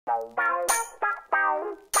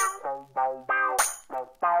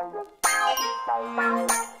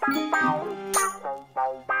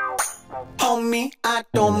Homie, I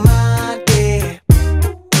don't mind it.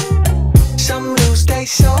 Some loose day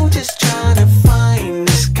so just tryna find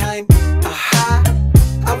this kind of high.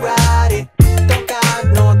 I ride it, don't got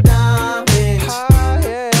no diamonds.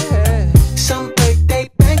 Some break they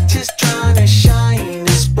bank just tryna shine.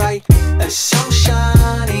 It's bright, it's so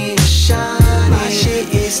shiny, shiny. My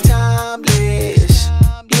shit is timeless.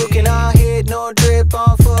 You can all hit, no drip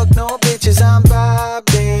on fuck, no bitches, I'm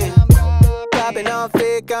vibing. Popping off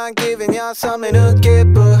fake, I'm giving y'all something to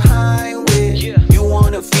get behind with. You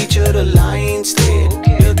wanna feature the lion's den?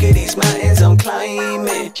 Look at these mountains I'm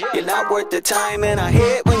climbing. You're not worth the time, and I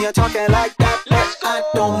hate when you're talking like that, but I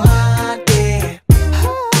don't mind it.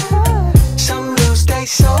 Some loose day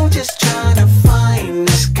so just tryna find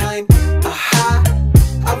this kind of high.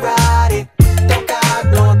 I ride it, don't got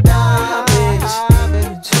no diamonds.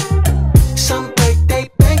 Some break they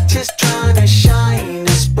bank just tryna shine.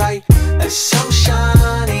 It's bright, it's so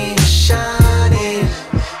shiny, shiny.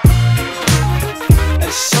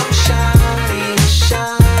 It's so shiny,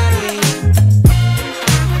 shiny.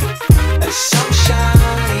 It's so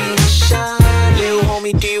shiny, shiny. Little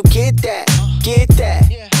homie, do you get that? Get that?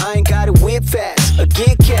 I ain't gotta whip fast or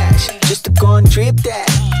get cash just to go and drip that.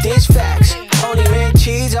 This facts only make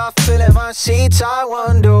cheese off filling my seats. I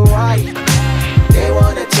wonder why they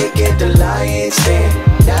wanna take it the lion's den.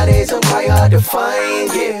 Nowadays I'm quite hard to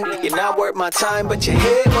find, yeah. You're not worth my time, but you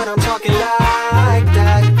hit when I'm talking like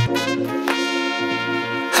that.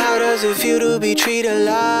 How does it feel to be treated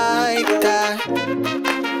like that?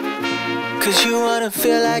 Cause you wanna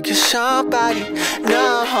feel like you're somebody.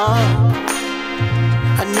 No,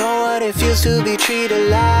 I know what it feels to be treated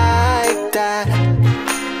like that.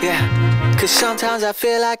 Yeah, cause sometimes I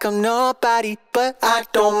feel like I'm nobody, but I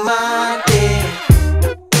don't mind it.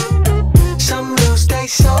 Some loose day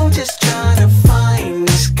so just tryna find